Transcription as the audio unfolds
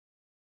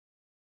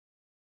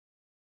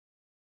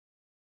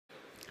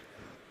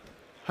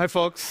Hi,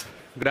 folks.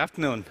 Good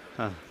afternoon.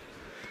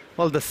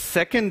 Well, the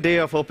second day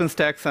of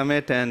OpenStack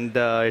Summit, and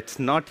it's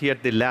not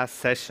yet the last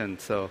session,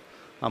 so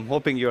I'm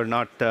hoping you're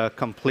not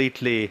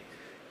completely,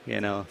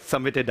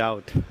 summited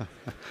out.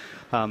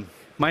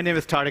 My name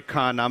is Tariq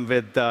Khan. I'm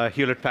with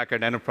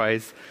Hewlett-Packard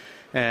Enterprise,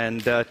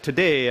 and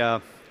today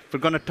we're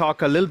going to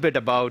talk a little bit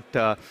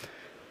about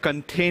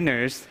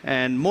containers,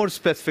 and more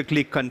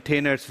specifically,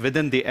 containers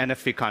within the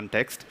NFV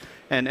context,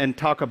 and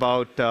talk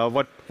about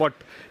what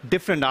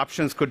different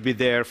options could be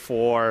there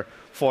for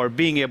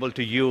being able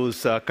to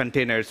use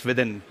containers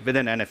within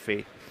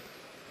NFV.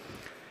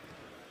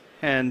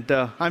 And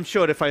I'm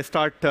sure if I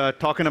start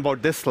talking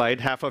about this slide,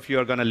 half of you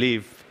are going to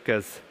leave,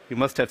 because you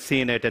must have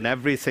seen it in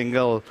every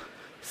single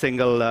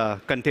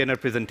container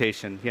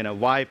presentation,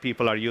 why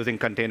people are using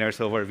containers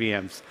over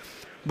VMs.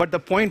 But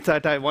the point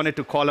that I wanted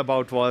to call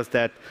about was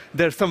that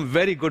there's some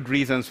very good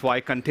reasons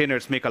why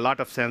containers make a lot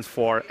of sense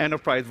for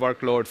enterprise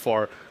workloads,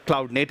 for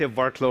cloud-native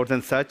workloads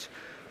and such.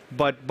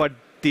 But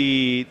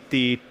the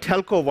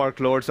telco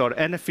workloads, or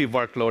NFV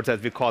workloads as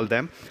we call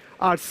them,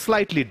 are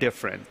slightly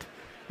different.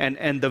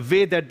 And the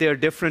way that they're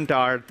different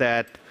are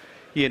that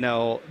they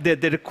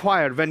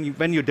require,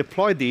 when you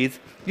deploy these,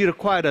 you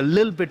require a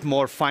little bit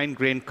more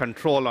fine-grained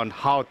control on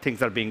how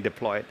things are being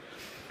deployed.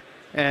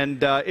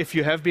 And if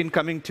you have been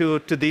coming to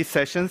these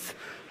sessions,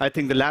 I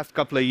think the last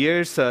couple of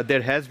years,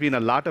 there has been a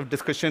lot of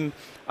discussion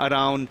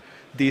around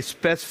the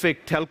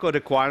specific telco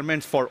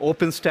requirements for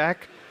OpenStack.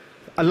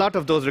 A lot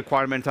of those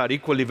requirements are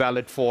equally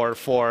valid for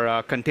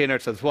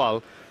containers as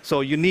well.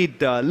 So you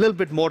need a little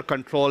bit more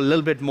control, a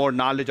little bit more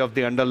knowledge of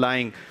the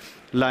underlying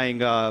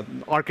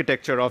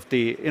architecture of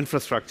the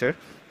infrastructure.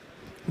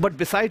 But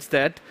besides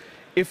that,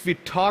 if we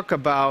talk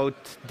about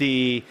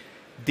the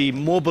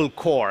mobile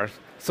core,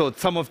 so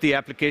some of the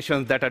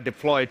applications that are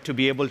deployed to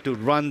be able to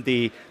run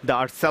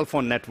our cell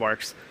phone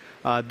networks,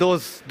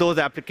 those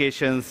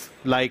applications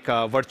like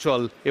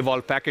virtual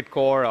evolved packet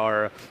core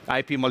or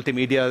IP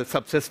multimedia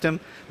subsystem,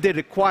 they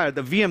require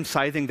the VM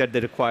sizing that they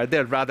require.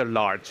 They're rather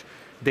large.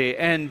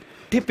 And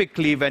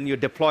typically, when you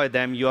deploy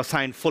them, you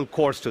assign full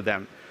cores to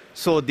them.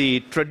 So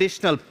the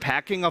traditional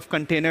packing of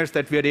containers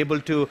that we are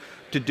able to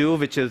do,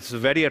 which is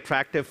very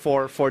attractive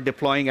for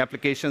deploying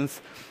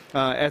applications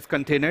as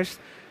containers,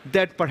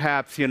 that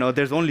perhaps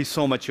there's only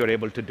so much you're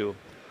able to do.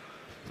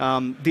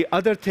 The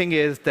other thing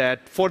is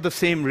that for the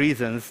same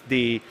reasons,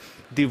 the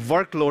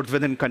workloads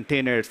within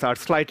containers are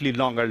slightly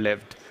longer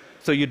lived.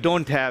 So you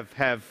don't have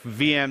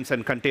VMs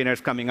and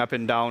containers coming up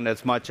and down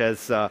as much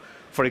as,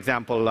 for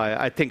example,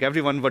 I think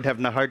everyone would have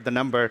heard the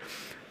number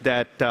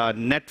that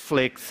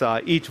Netflix,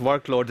 each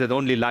workload is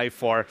only live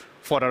for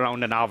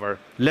around an hour,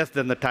 less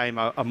than the time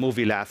a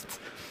movie lasts.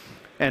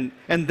 And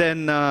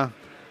then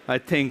I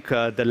think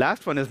the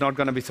last one is not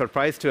going to be a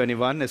surprise to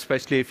anyone,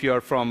 especially if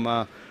you're from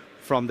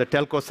the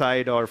telco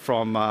side or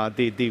from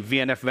the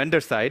VNF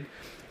vendor side,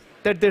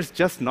 that there's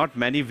just not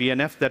many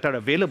VNFs that are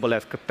available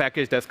as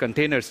packaged as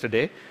containers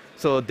today.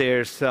 So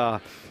there's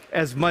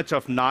as much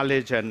of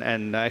knowledge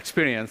and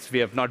experience we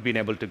have not been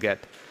able to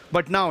get.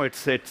 But now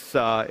it's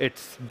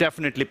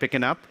definitely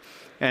picking up.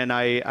 And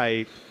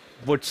I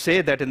would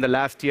say that in the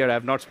last year,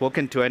 I've not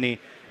spoken to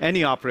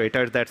any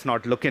operator that's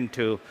not looking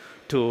to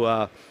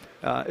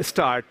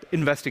start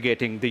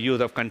investigating the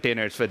use of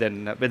containers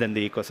within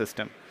the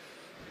ecosystem.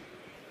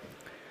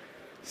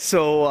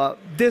 So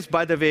this,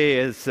 by the way,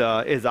 is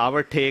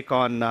our take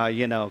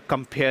on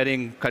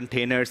comparing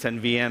containers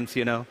and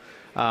VMs.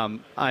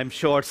 I'm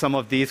sure some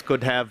of these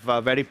could have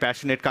very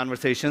passionate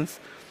conversations,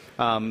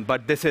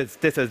 but this is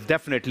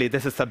definitely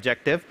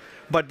subjective.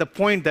 But the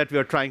point that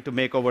we're trying to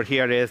make over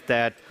here is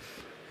that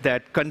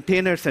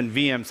containers and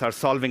VMs are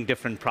solving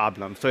different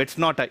problems. So it's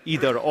not an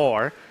either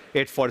or.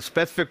 It's for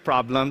specific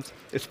problems,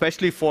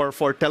 especially for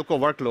telco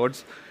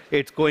workloads.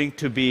 It's going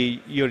to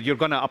be, you're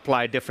going to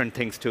apply different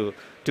things to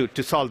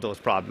solve those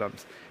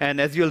problems.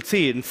 And as you'll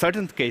see, in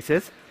certain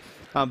cases,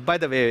 by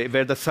the way,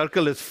 where the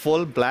circle is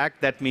full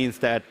black, that means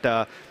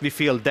that we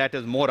feel that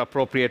is more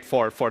appropriate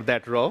for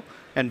that row.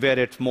 And where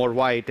it's more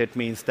white, it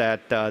means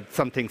that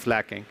something's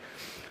lacking.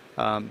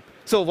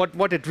 So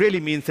what it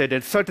really means is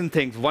that certain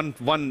things,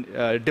 one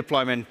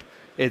deployment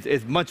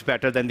is much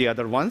better than the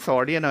other ones,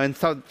 or in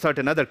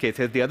certain other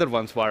cases, the other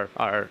ones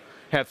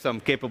have some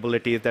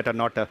capabilities that are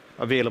not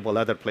available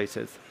other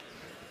places.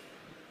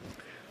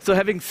 So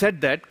having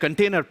said that,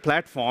 container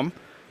platform,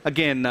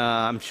 again,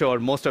 I'm sure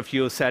most of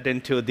you sat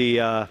into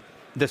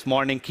this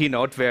morning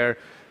keynote where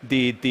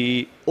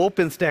the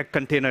OpenStack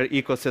container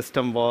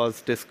ecosystem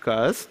was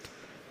discussed.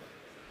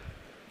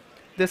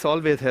 This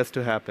always has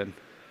to happen.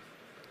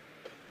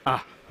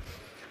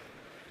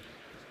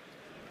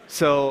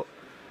 So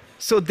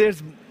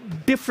there's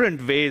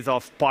different ways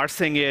of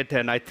parsing it,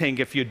 and I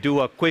think if you do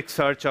a quick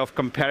search of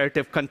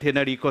comparative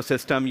container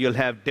ecosystem, you'll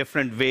have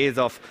different ways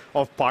of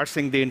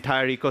parsing the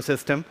entire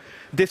ecosystem.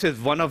 This is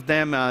one of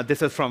them.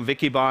 This is from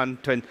Wikibon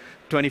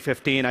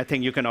 2015. I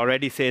think you can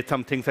already say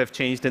some things have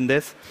changed in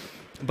this.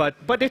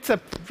 But it's a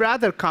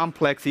rather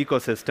complex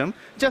ecosystem,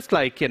 just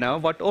like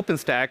what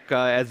OpenStack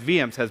as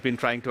VMs has been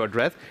trying to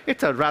address.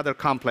 It's a rather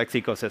complex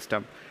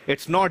ecosystem.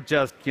 It's not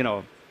just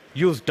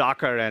use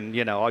Docker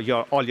and all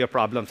your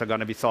problems are going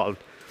to be solved.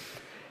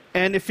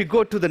 And if you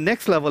go to the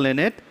next level in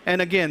it,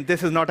 and again,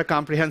 this is not a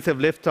comprehensive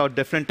list of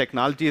different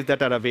technologies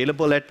that are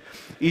available at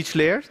each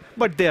layer,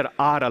 but there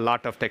are a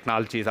lot of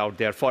technologies out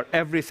there for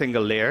every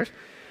single layer.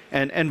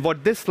 And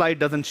what this slide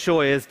doesn't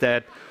show is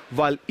that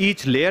while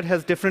each layer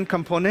has different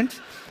components,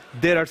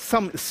 there are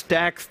some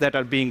stacks that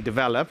are being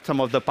developed, some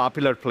of the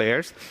popular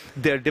players.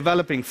 They're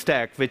developing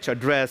stacks which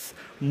address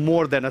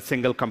more than a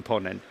single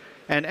component,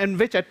 and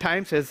which at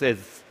times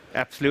is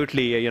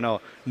absolutely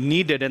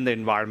needed in the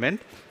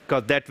environment,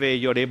 because that way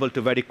you're able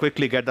to very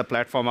quickly get the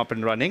platform up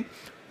and running.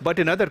 But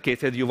in other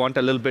cases, you want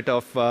a little bit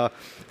of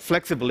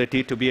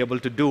flexibility to be able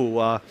to do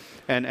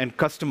and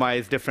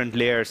customize different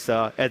layers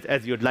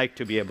as you'd like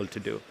to be able to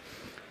do.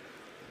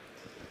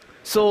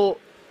 So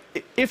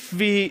if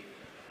we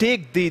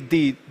take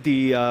the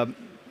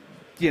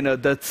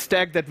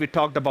stack that we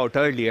talked about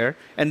earlier,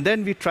 and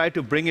then we try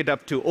to bring it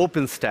up to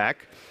OpenStack,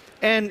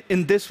 and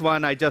in this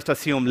one, I just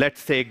assume,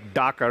 let's take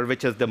Docker,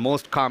 which is the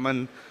most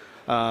common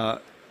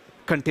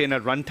container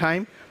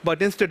runtime.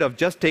 But instead of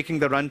just taking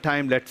the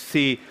runtime, let's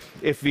see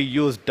if we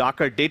use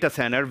Docker Data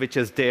Center, which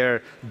is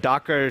their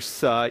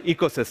Docker's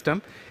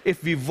ecosystem.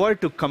 If we were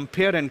to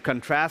compare and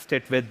contrast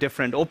it with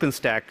different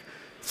OpenStack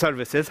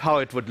services, how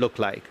it would look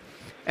like.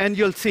 And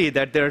you'll see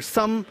that there are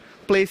some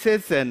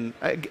places, and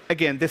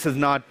again, this is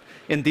not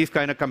in these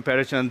kind of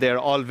comparisons, there are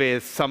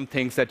always some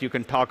things that you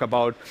can talk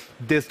about.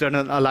 This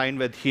doesn't align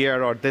with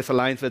here, or this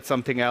aligns with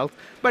something else.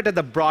 But at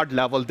the broad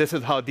level, this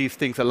is how these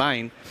things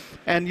align.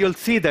 And you'll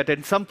see that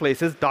in some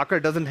places,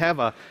 Docker doesn't have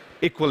an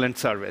equivalent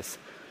service.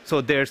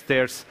 So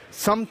there's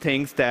some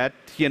things that,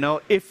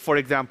 if, for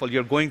example,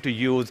 you're going to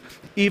use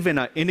even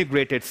an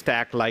integrated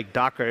stack like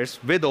Docker's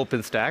with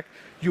OpenStack,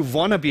 you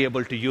want to be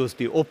able to use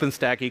the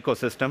OpenStack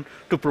ecosystem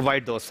to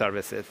provide those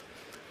services.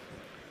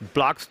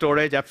 Block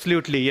storage,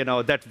 absolutely,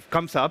 that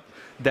comes up,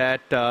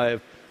 that,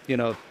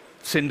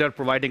 Cinder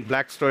providing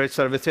block storage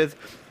services.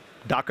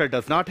 Docker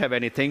does not have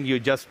anything. You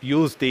just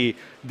use the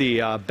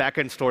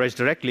backend storage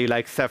directly,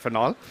 like Ceph and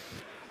all.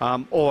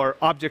 Or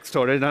object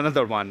storage,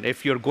 another one.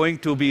 If you're going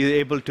to be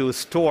able to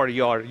store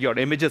your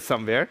images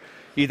somewhere,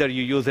 either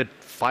you use a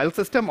file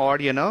system or,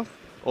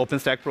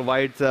 OpenStack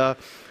provides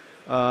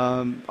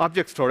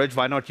object storage.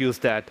 Why not use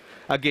that?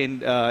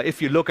 Again,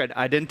 if you look at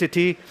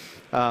identity,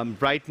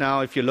 right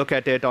now, if you look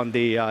at it on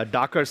the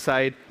Docker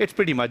side, it's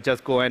pretty much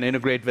just go and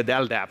integrate with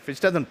LDAP, which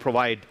doesn't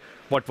provide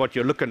what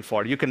you're looking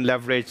for. You can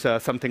leverage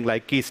something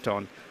like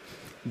Keystone.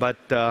 But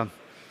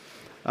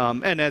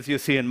and as you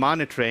see in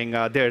monitoring,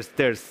 there's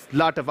a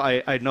lot of,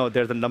 I know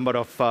there's a number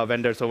of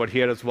vendors over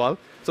here as well.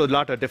 So a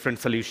lot of different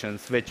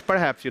solutions, which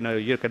perhaps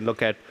you can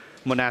look at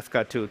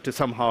Monasca to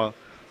somehow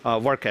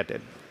work at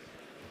it.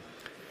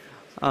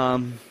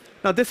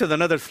 Now, this is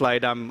another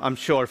slide. I'm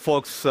sure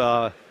folks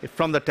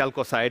from the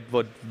telco side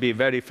would be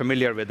very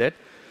familiar with it.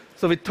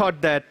 So we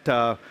thought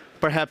that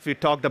perhaps we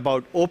talked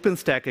about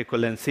OpenStack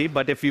equivalency,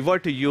 but if we were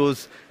to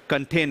use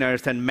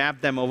containers and map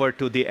them over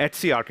to the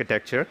HC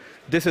architecture,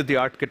 this is the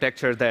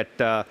architecture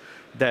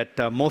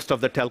that most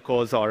of the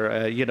telcos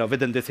or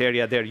within this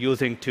area they're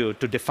using to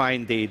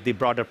define the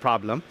broader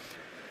problem.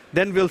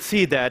 Then we'll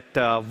see that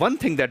one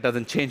thing that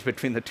doesn't change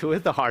between the two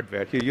is the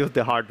hardware. You use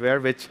the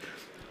hardware, which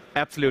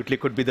absolutely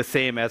could be the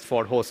same as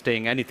for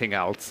hosting anything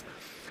else.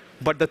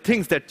 But the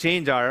things that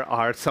change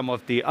are some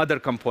of the other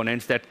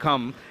components that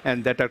come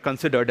and that are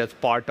considered as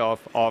part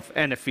of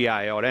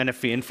NFVI or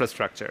NFV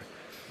infrastructure.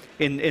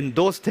 In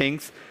those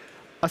things,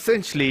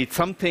 essentially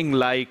something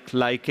like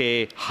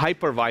a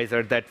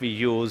hypervisor that we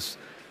use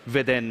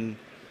within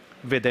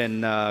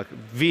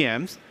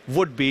VMs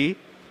would be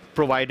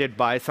provided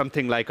by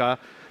something like a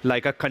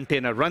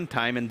container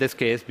runtime, in this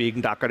case being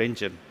Docker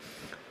Engine.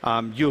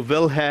 You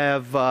will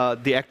have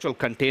the actual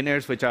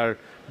containers, which are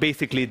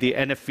basically the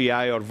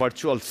NFVI or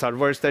virtual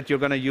servers that you're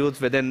going to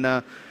use within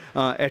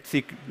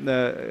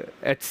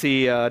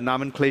etc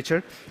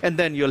nomenclature. And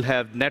then you'll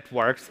have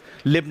networks.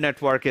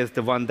 libnetwork is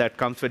the one that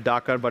comes with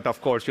Docker, but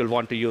of course you'll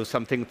want to use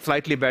something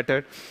slightly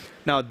better.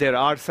 Now, there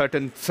are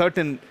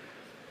certain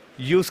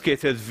use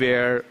cases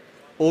where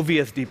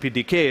OVS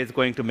DPDK is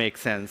going to make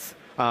sense,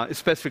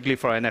 specifically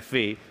for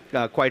NFV.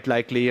 Quite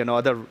likely,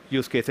 other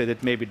use cases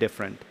it may be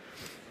different.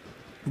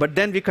 But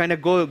then we kind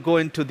of go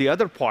into the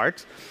other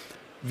parts.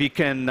 We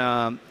can,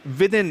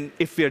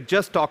 if we're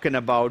just talking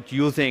about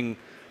using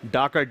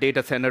Docker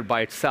Data Center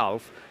by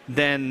itself,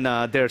 then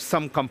there are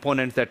some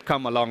components that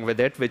come along with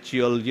it, which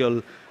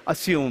you'll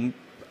assume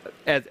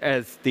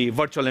as the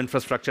virtual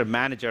infrastructure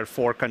manager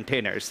for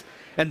containers.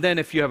 And then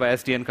if you have a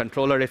SDN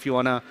controller, if you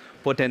want to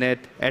put in it,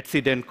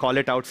 etc didn't call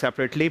it out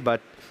separately,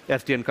 but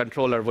SDN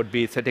controller would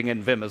be sitting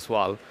in Vim as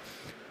well.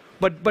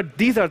 But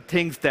these are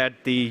things that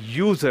the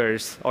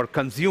users or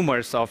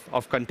consumers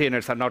of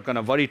containers are not going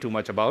to worry too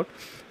much about.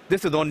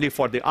 This is only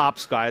for the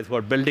ops guys who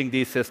are building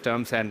these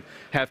systems and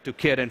have to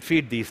care and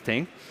feed these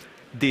things.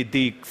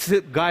 the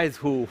guys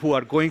who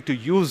are going to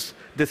use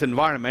this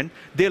environment,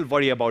 they'll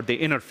worry about the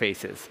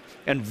interfaces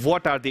and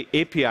what are the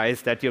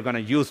APIs that you're going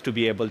to use to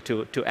be able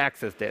to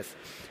access this.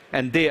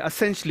 And they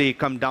essentially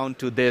come down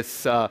to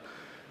this,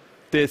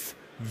 this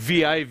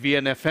VI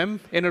VNFM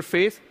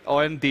interface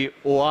and the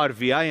OR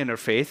VI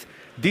interface.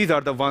 These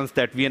are the ones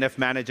that VNF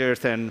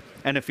managers and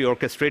NFV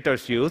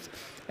orchestrators use.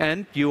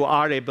 And you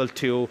are able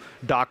to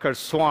Docker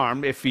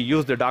Swarm. If we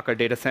use the Docker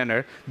data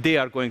center, they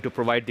are going to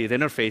provide these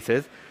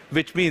interfaces,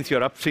 which means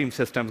your upstream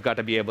system's got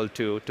to be able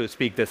to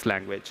speak this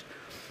language.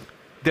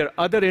 There are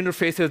other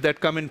interfaces that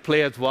come in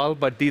play as well,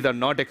 but these are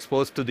not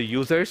exposed to the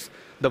users.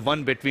 The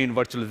one between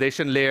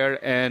virtualization layer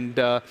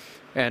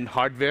and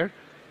hardware,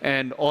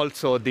 and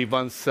also the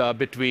ones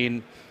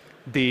between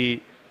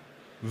the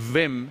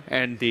Vim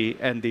and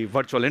the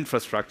virtual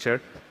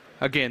infrastructure.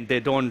 Again, they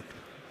don't.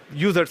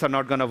 Users are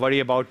not going to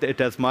worry about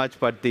it as much,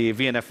 but the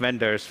VNF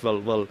vendors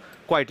will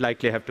quite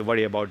likely have to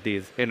worry about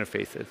these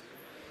interfaces.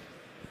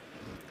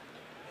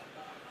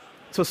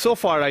 So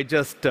far, I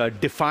just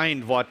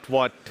defined what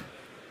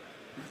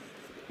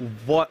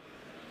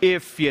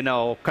if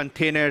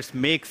containers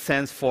make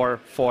sense for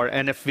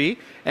NFV,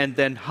 and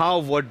then how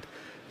would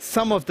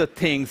some of the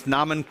things,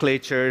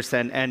 nomenclatures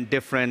and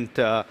different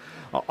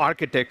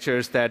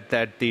architectures that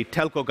the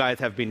telco guys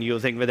have been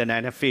using within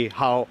NFV,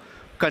 how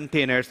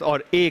containers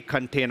or a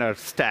container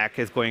stack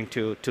is going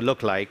to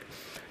look like.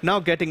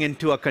 Now getting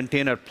into a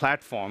container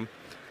platform.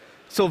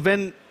 So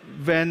when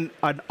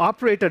an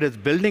operator is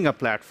building a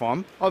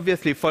platform,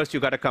 obviously first you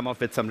got to come up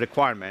with some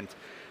requirements.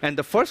 And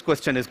the first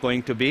question is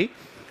going to be,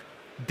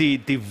 the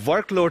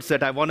workloads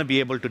that I want to be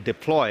able to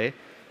deploy,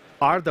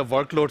 are the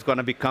workloads going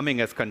to be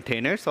coming as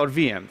containers or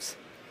VMs?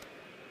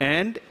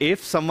 And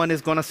if someone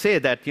is going to say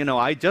that,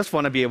 I just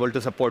want to be able to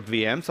support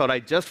VMs, or I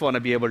just want to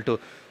be able to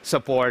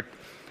support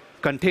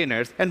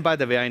containers, and by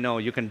the way, I know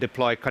you can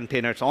deploy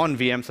containers on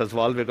VMs as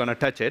well. We're going to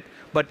touch it.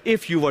 But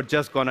if you were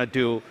just going to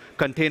do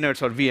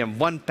containers or VM,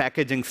 one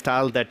packaging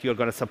style that you're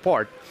going to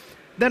support,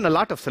 then a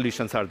lot of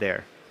solutions are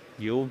there.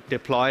 You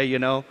deploy,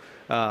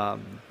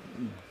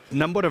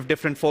 number of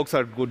different folks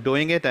are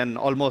doing it, and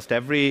almost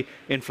every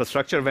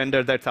infrastructure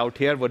vendor that's out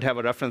here would have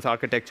a reference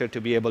architecture to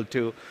be able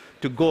to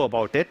go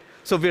about it.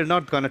 So we're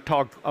not going to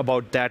talk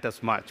about that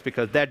as much,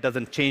 because that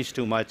doesn't change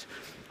too much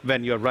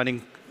when you're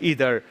running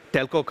either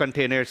telco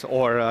containers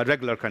or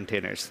regular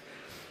containers.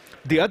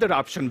 The other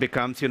option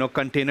becomes,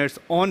 containers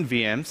on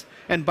VMs.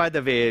 And by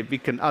the way,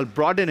 I'll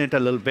broaden it a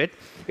little bit.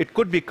 It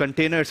could be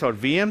containers or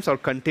VMs, or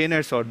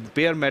containers or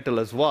bare metal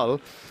as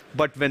well.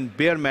 But when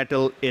bare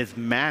metal is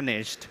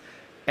managed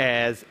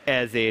as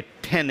a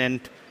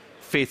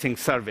tenant-facing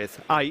service,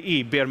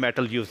 i.e. bare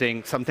metal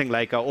using something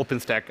like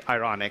OpenStack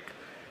Ironic,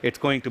 it's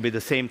going to be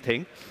the same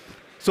thing.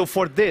 So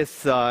for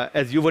this,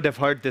 as you would have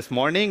heard this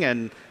morning,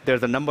 and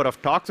there's a number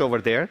of talks over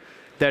there,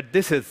 that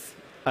this is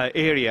an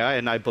area,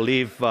 and I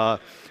believe that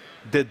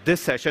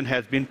this session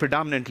has been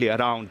predominantly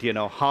around,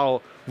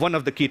 how one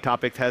of the key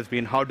topics has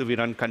been how do we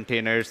run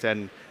containers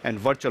and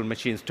virtual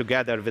machines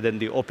together within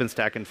the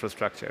OpenStack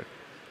infrastructure.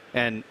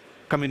 And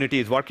community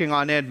is working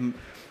on it.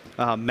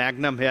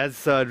 Magnum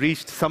has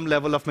reached some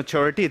level of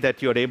maturity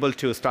that you're able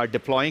to start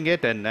deploying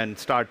it and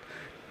start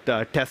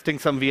testing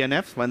some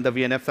VNFs when the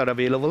VNFs are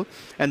available.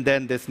 And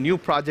then this new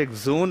project,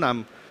 Zune,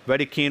 I'm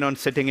very keen on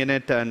sitting in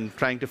it and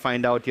trying to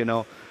find out,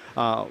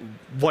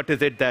 what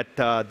is it that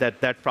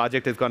that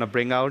project is going to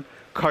bring out.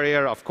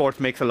 Courier, of course,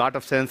 makes a lot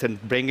of sense in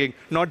bringing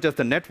not just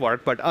the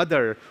network, but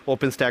other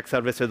OpenStack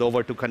services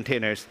over to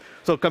containers.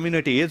 So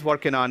community is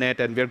working on it,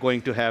 and we're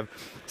going to have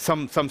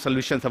some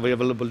solutions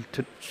available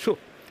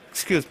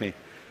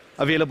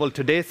available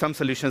today, some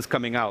solutions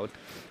coming out.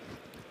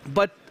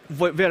 But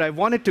where I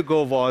wanted to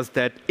go was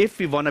that if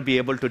we want to be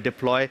able to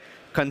deploy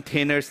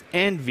containers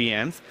and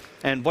VMs,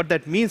 and what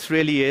that means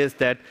really is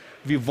that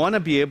we want to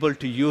be able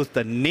to use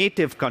the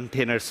native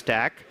container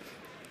stack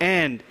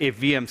and a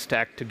VM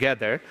stack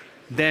together,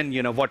 then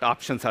what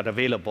options are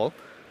available.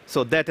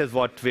 So that is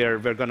what we're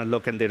going to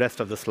look in the rest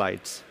of the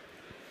slides.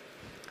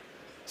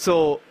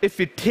 So if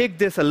we take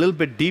this a little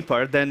bit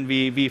deeper, then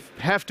we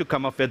have to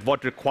come up with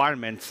what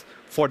requirements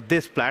for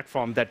this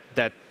platform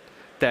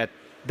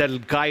that'll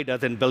guide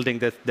us in building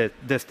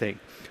this thing.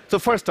 So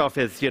first off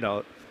is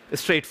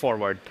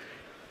straightforward.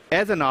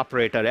 As an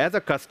operator, as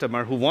a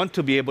customer who want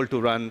to be able to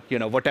run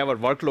whatever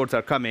workloads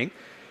are coming,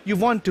 you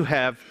want to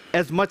have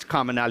as much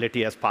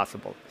commonality as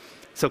possible.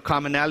 So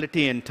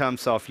commonality in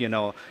terms of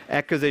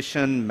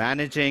acquisition,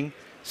 managing.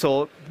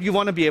 So you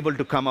want to be able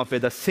to come up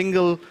with a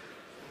single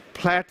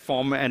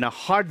platform and a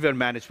hardware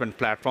management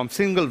platform,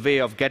 single way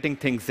of getting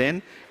things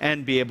in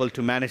and be able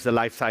to manage the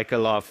life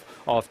cycle of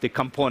the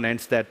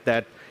components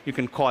that you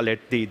can call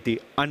it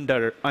the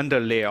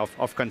underlay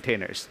of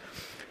containers.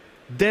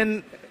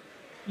 Then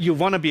you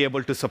want to be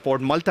able to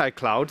support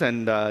multi-clouds,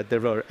 and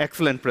there were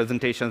excellent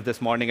presentations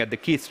this morning at the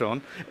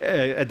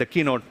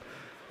keynote,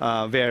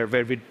 where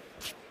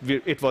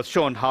it was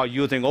shown how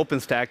using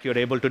OpenStack you're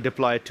able to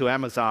deploy it to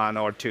Amazon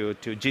or to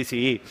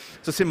GCE.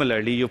 So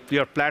similarly,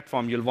 your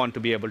platform, you'll want to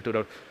be able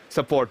to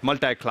support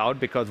multi-cloud,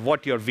 because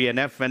what your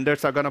VNF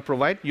vendors are going to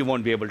provide, you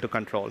won't be able to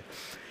control.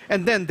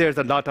 And then there's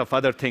a lot of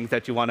other things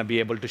that you want to be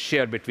able to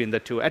share between the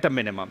two at a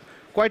minimum.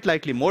 Quite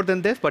likely more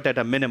than this, but at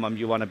a minimum,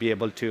 you want to be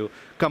able to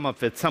come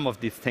up with some of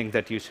these things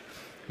that you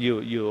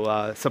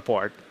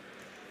support.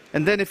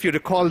 And then if you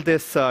recall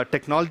this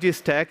technology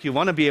stack, you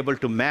want to be able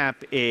to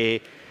map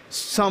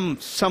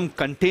some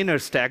container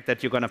stack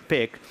that you're going to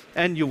pick,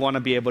 and you want to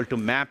be able to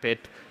map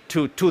it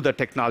to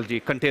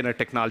the container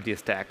technology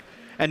stack.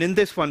 And in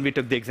this one, we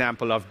took the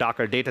example of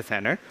Docker data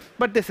center,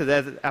 but this is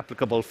as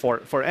applicable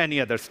for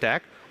any other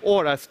stack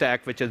or a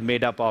stack which is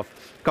made up of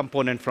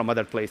components from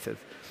other places.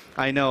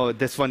 I know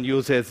this one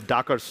uses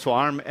Docker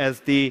Swarm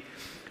as the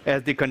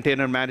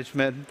container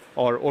management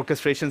or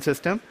orchestration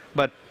system,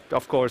 but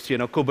of course,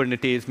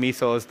 Kubernetes,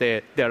 Mesos,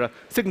 they're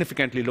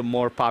significantly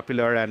more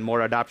popular and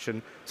more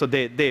adoption, so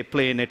they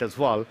play in it as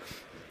well.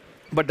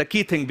 But the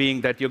key thing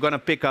being that you're going to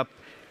pick up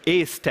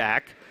a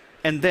stack,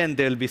 and then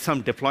there'll be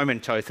some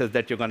deployment choices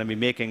that you're going to be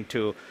making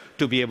to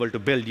be able to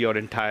build your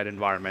entire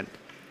environment.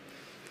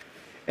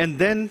 And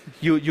then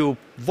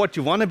what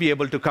you want to be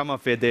able to come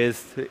up with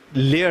is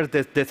layer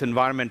this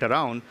environment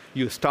around.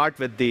 You start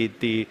with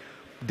the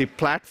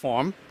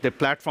platform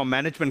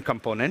management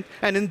component.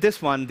 And in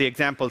this one, the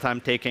examples I'm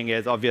taking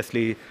is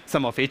obviously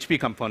some of HP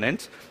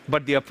components,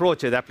 but the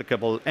approach is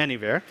applicable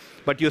anywhere.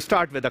 But you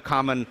start with a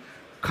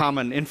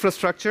common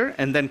infrastructure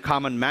and then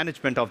common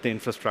management of the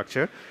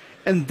infrastructure.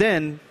 And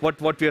then what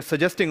we are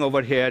suggesting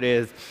over here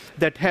is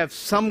that have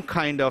some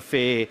kind of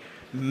a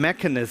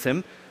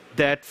mechanism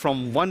that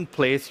from one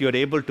place you're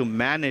able to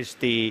manage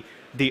the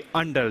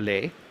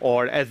underlay,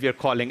 or as we are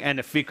calling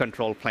NFV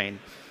control plane.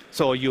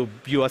 So you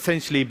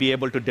essentially be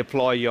able to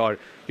deploy your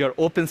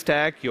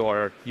OpenStack,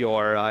 your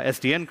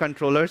SDN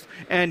controllers,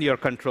 and your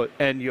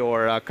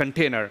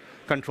container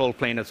control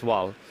plane as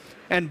well.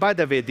 And by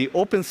the way, the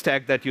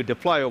OpenStack that you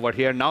deploy over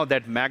here, now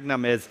that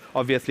Magnum is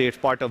obviously it's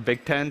part of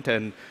Big Tent,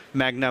 and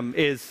Magnum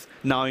is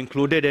now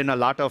included in a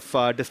lot of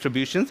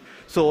distributions.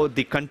 So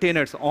the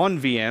containers on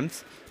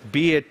VMs,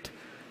 be it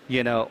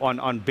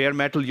on bare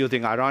metal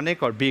using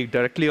Ironic or be it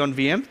directly on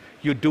VMs,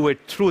 you do it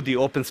through the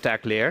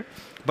OpenStack layer,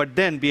 but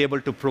then be able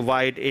to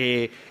provide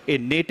a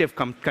native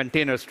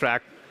container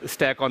stack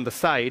on the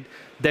side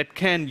that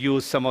can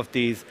use some of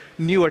these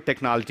newer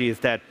technologies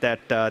that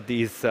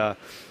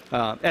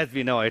as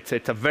we know,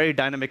 it's a very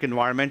dynamic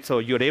environment, so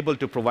you're able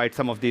to provide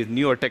some of these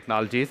newer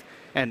technologies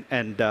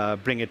and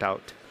bring it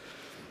out.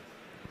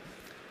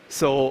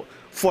 So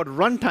for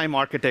runtime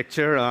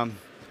architecture,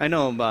 I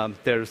know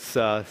there's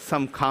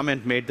some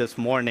comment made this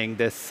morning,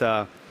 this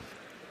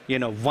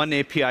one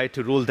API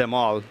to rule them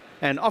all.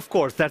 And of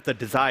course, that's the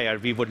desire.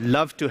 We would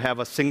love to have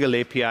a single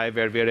API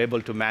where we're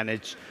able to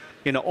manage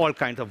all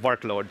kinds of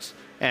workloads.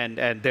 And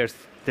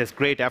there's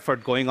great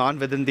effort going on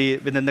within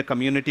the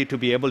community to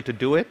be able to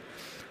do it.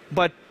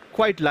 But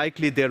quite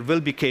likely, there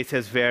will be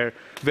cases where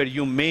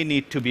you may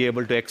need to be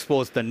able to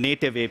expose the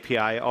native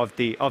API of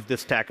the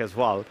stack as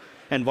well.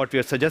 And what we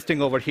are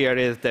suggesting over here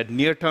is that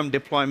near-term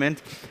deployments,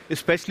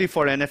 especially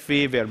for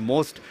NFV, where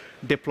most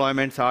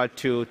deployments are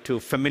to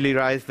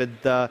familiarize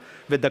with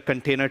the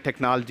container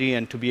technology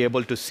and to be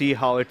able to see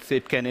how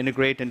it can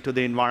integrate into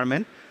the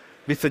environment,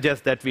 we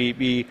suggest that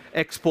we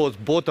expose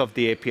both of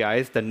the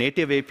APIs, the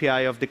native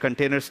API of the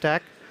container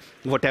stack,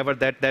 whatever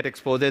that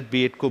exposes,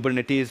 be it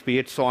Kubernetes, be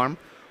it Swarm,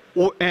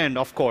 and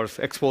of course,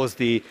 expose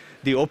the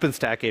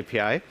OpenStack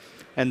API.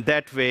 And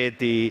that way,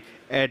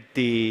 at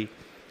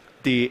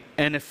the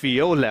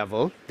NFVO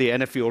level, the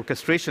NFV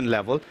orchestration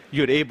level,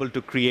 you're able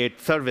to create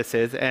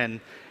services, and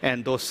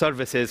those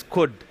services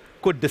could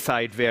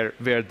decide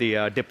where the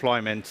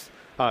deployments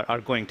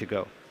are going to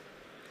go.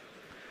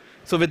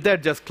 So with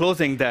that, just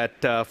closing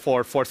that,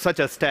 for such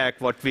a stack,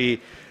 what we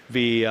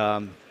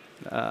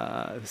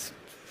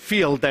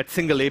feel that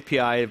single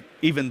API,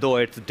 even though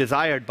it's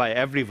desired by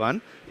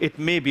everyone, it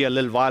may be a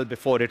little while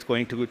before it's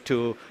going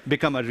to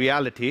become a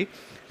reality.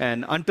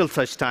 And until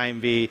such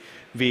time, to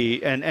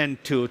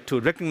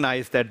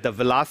recognize that the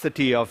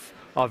velocity of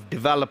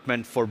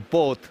development for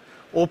both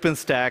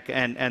OpenStack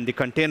and the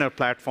container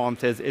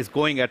platforms is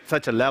going at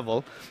such a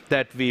level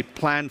that we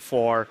plan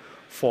for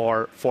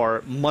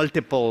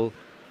multiple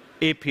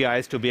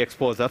APIs to be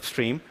exposed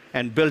upstream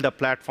and build a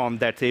platform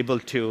that's able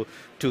to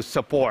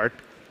support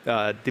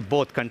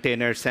both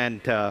containers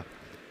and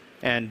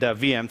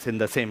VMs in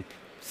the same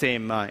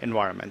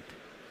environment.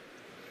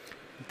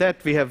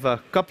 That we have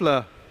a couple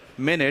of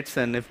minutes,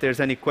 and if there's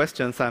any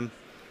questions, I'm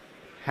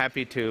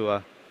happy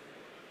to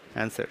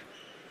answer.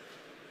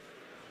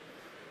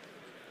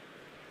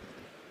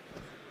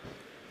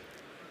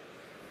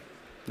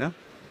 No?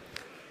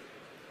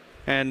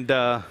 And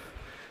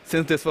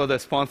since this was a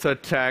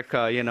sponsored track,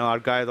 our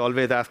guys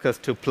always ask us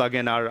to plug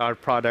in our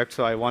product,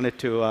 so I wanted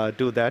to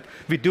do that.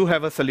 We do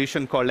have a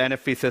solution called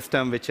NFV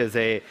System, which is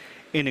a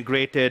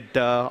integrated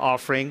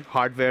offering,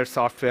 hardware,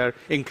 software,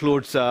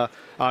 includes our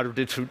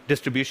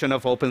distribution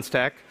of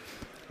OpenStack.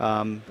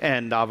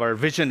 And our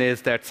vision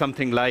is that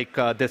something like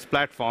this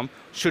platform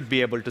should be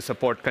able to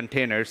support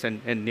containers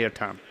in near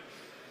term.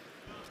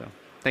 So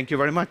thank you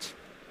very much.